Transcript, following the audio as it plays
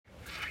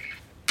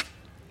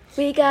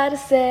We gotta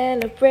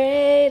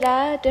celebrate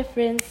our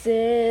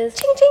differences.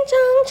 Ching ching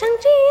chong chong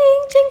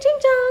ching ching chong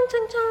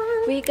chong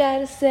chong. We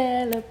gotta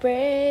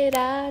celebrate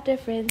our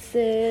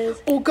differences.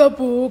 Ooga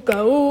booga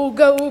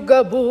ooga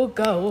ooga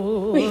booga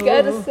ooh. We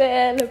gotta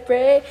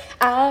celebrate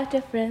our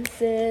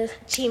differences.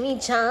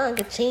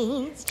 Chimichanga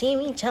cheese,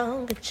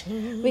 chimichanga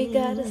cheese. We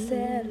gotta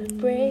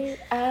celebrate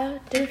our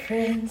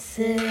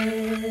differences.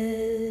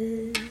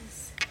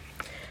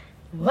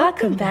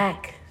 Welcome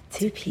back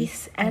to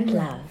Peace and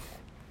Love.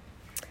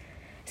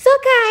 So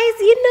guys,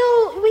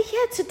 we're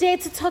here today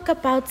to talk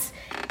about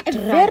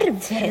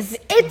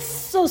it's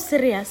so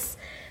serious.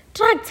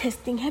 Drug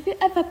testing. Have you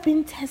ever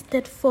been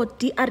tested for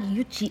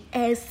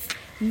DRUGS?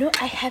 No,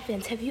 I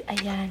haven't. Have you,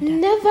 Ayanda?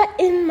 Never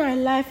in my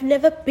life,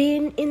 never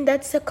been in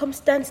that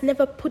circumstance,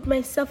 never put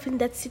myself in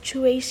that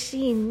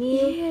situation.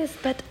 Yes,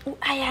 but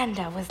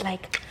Ayanda was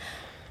like,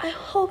 I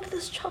hope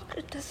this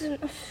chocolate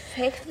doesn't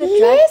affect the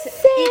drug.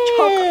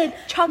 Listen,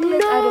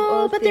 chocolate out of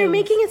all but things. they're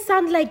making it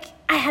sound like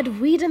I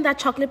had weed in that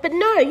chocolate. But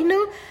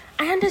no,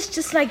 Ayanda's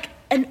just like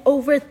an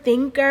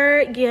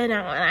overthinker. You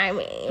know what I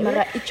mean?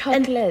 Mara,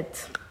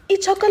 chocolate.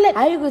 Chocolate.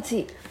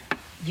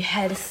 You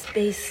had a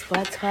space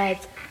what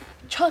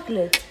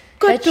chocolate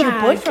Good that you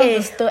bought from drug,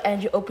 the store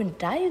and you opened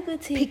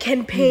Diaguti. Pick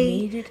and Pay.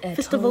 You made it at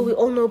First home. of all, we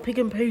all know Pick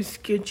and Pay is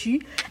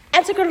sketchy.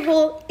 And second of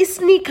all,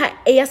 Isnika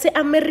Eyase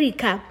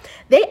America.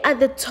 They are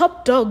the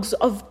top dogs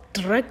of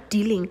drug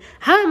dealing.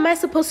 How am I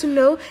supposed to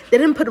know they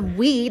didn't put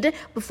weed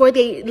before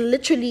they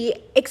literally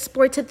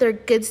exported their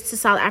goods to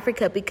South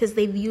Africa, because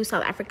they view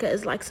South Africa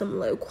as like some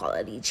low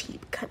quality,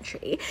 cheap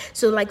country.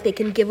 So like they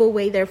can give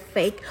away their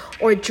fake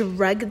or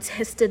drug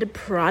tested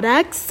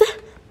products.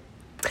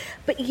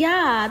 But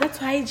yeah, that's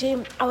why,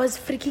 Jim, I was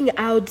freaking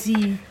out.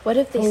 What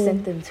if they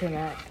sent them to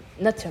America?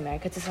 Not to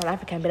America, to South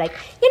Africa, and be like,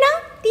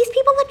 These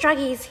people are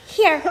druggies.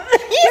 Here,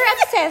 you're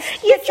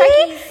obsessed.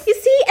 You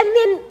see, and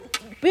then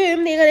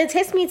boom, they're gonna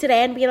test me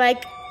today and be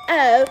like,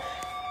 oh,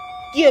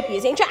 you're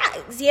abusing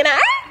drugs,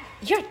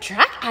 You're a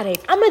drug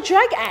addict. I'm a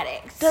drug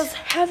addict. Does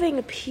having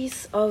a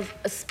piece of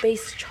a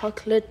space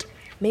chocolate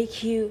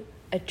make you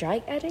a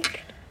drug addict?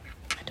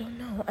 I don't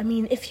know. I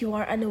mean, if you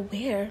are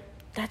unaware,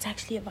 that's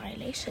actually a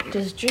violation.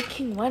 Does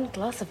drinking one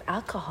glass of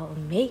alcohol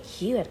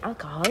make you an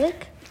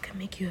alcoholic? It can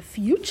make you a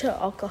future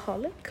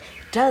alcoholic.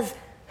 Does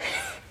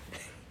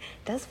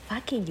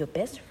fucking your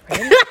best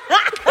friend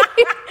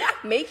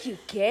make you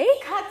gay?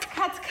 Cut.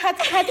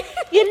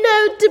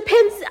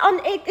 Depends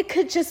on it. It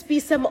could just be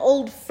some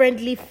old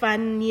friendly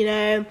fun,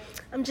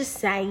 I'm just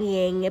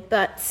saying.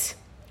 But,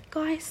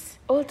 guys,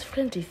 Old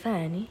friendly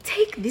Fanny,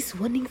 take this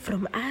warning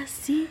from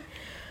us.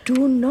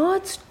 do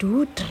not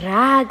do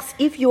drugs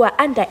if you are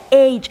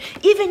underage.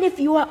 Even if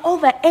you are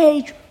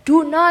overage,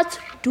 do not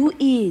do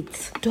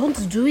it.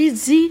 Don't do it,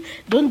 Z.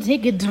 Don't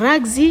take a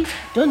drug, Z.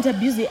 Don't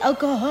abuse the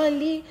alcohol.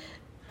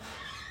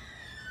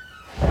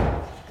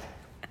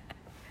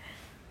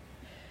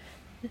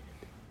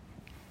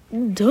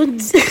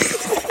 Don't.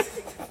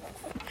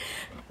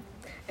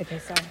 Okay,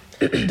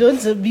 sorry.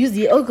 Don't abuse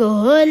the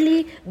alcohol.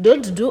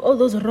 Don't do all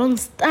those wrong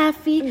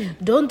stuff.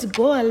 Don't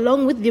go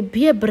along with the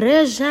peer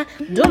pressure.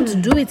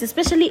 Don't do it,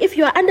 especially if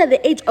you are under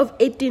the age of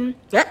 18,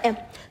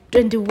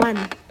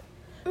 21.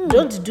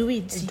 Don't do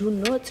it. Do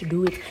not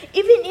do it.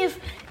 Even if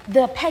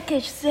the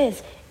package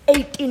says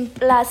 18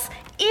 plus,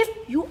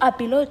 if you are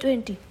below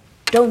 20,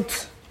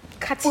 don't.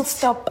 Cut Full it.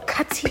 stop.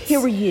 Cut it.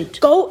 Period.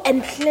 Go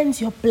and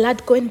cleanse your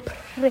blood. Go and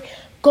pray.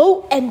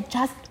 Go and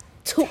just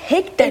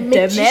Take the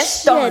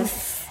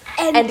domestos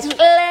and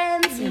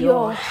cleanse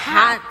your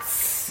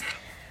hearts.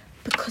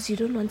 Because you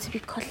don't want to be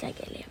caught like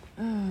a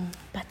lamb.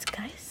 But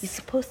guys, You're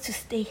supposed to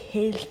stay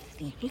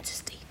healthy you need to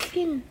stay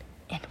clean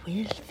and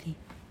wealthy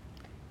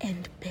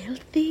and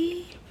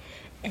healthy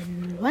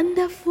and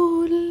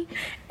wonderful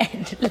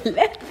and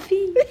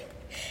lovely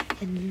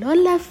and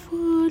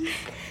lawful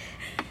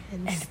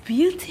and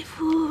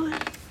beautiful.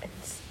 and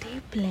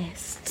stay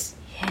blessed.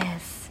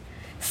 Yes.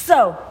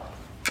 So,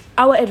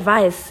 our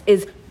advice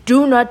is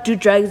do not do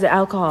drugs or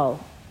alcohol,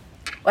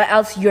 or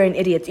else you're an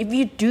idiot. If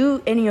you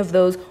do any of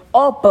those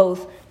or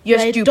both, you're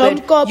You're a stupid. dumb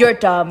cop. You're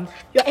dumb.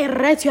 You're a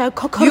rat. You're a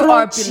cockroach. You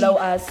are below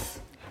us.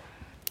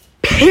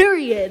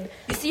 Period.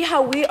 You see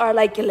how we are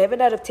like 11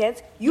 out of 10?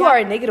 You Yeah. are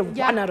a negative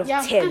Yeah. 1 out of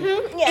Yeah. 10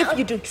 Yeah. if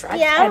you do drugs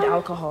Yeah. and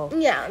alcohol.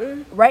 Yeah.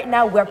 Right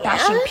now, we're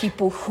bashing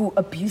people who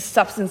abuse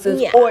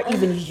substances Yeah. or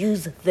even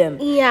use them.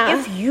 Yeah.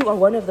 If you are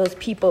one of those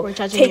people, We're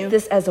judging take you.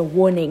 this as a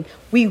warning.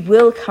 We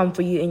will come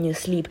for you in your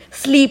sleep.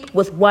 Sleep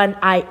with one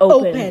eye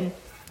Open.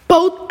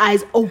 Both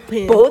eyes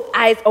open. Both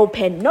eyes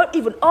open. Not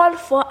even all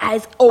 4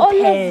 eyes All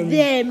open. of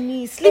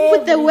them. Sleep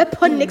with the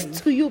weapon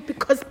next to you,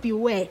 because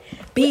beware.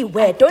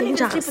 Beware. Don't even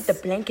dangerous. sleep with the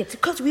blankets,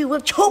 because we will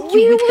choke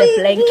you with the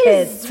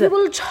blankets. Yes, we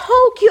will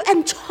choke you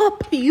and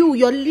chop you,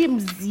 your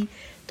limbs.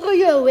 Throw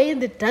you away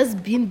in the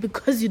dustbin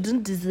because you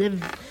don't deserve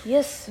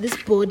Yes. this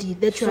body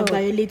that you are So-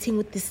 violating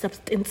with these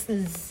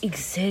substances.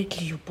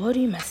 Exactly. Your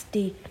body must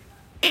stay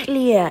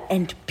clear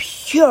and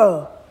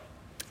pure.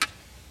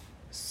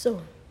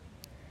 So,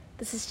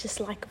 this is just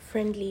like a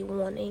friendly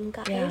warning,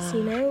 guys,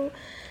 Yeah.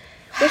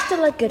 We're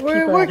still like good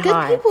people We're at good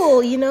heart.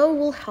 people, you know.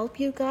 We'll help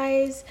you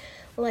guys,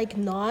 like,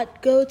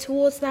 not go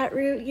towards that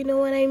route. You know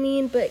what I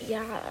mean? But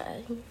yeah.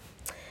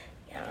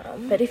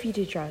 But if you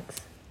do drugs,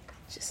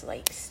 Just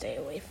like stay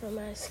away from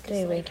us. 'Cause,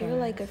 Stay away like, from you're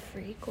us. like a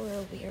freak or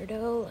a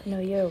weirdo. Like, no,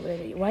 you're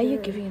weird. Why are you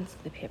giving into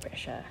the peer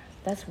pressure?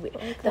 That's weird.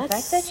 Like, The that's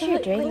fact that you're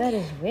so- doing like- that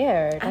is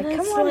weird. and Like,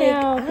 come it's on like,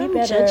 now, be I'm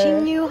better.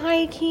 judging you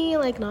high key,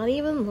 like not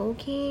even low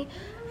key.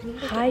 I need to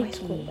get High my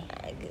school key.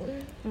 bag.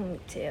 Me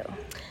too.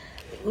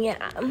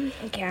 Yeah.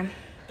 Okay.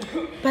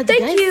 But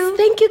Thank guys, you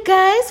thank you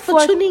guys for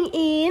for- tuning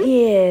in.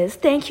 Yes,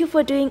 thank you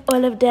for doing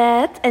all of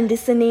that and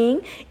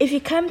listening. If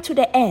you come to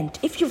the end,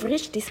 if you've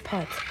reached this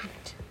part,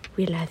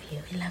 we love you.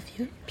 We love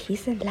you.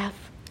 Peace and love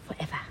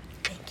forever.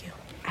 Thank you.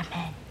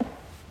 Amen.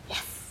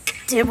 Yes.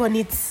 Dear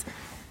Bonits.